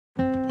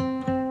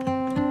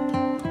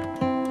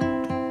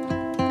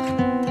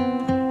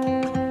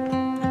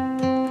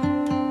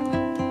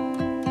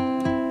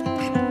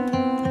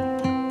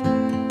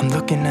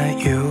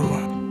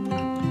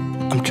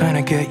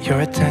trying to get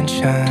your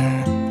attention.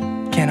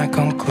 Can I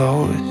come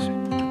close?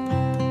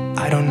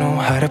 I don't know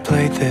how to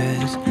play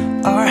this.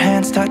 Our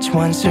hands touch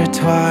once or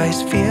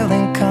twice,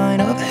 feeling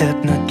kind of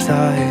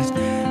hypnotized.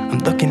 I'm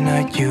looking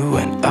at you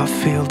and I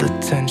feel the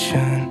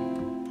tension.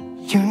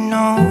 You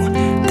know,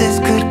 this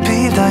could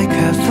be like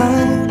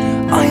heaven.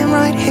 I am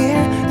right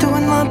here,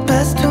 doing my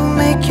best to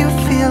make you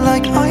feel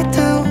like I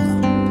do.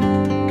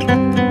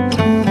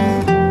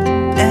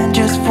 And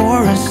just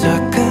for a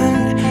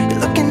second,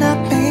 you're looking at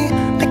me,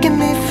 making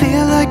me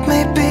feel like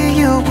maybe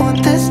you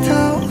want this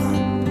too.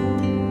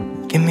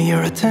 Give me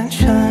your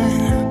attention.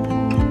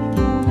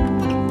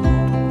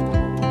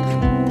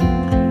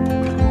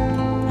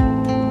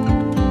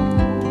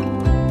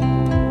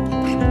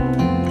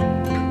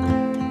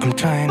 I'm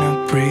trying to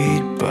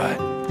breathe, but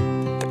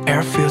the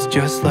air feels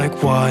just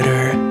like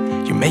water.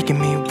 You're making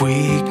me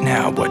weak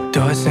now. What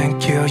doesn't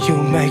kill you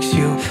makes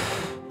you.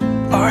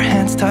 Our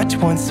hands touch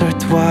once or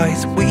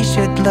twice, we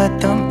should let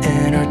them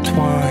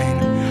intertwine.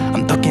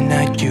 I'm looking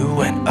at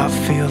you and I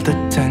feel the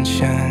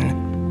tension.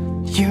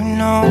 You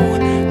know,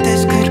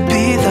 this could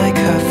be like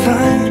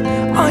heaven.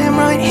 I am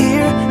right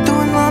here,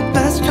 doing my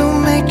best to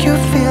make you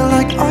feel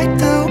like I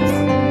do.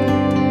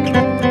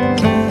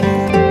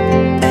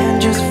 And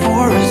just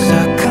for a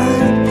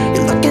second,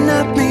 you're looking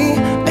at me,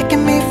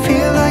 making me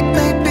feel like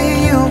maybe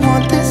you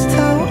want this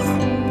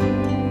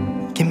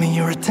too. Give me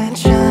your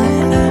attention.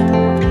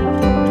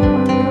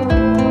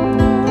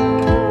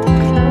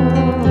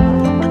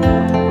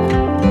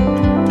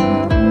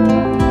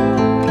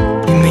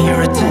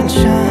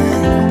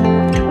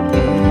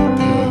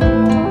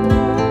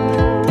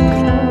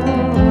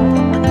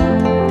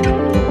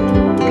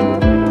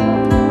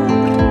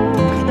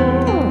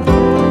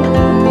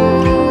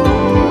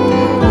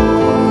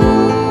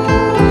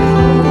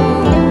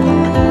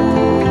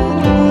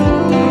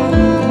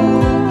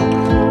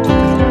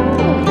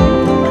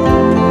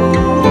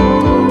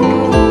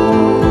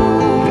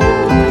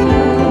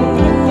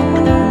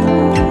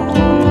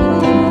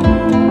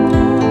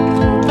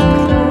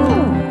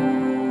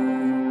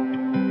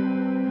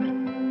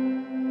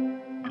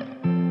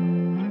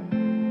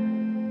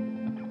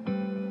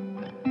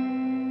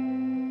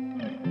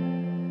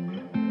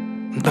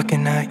 I'm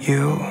looking at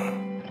you,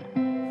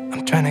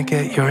 I'm trying to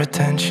get your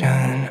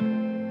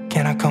attention.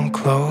 Can I come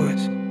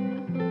close?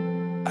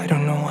 I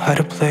don't know how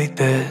to play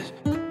this.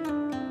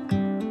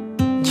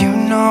 You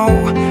know,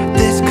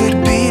 this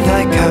could be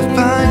like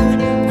heaven.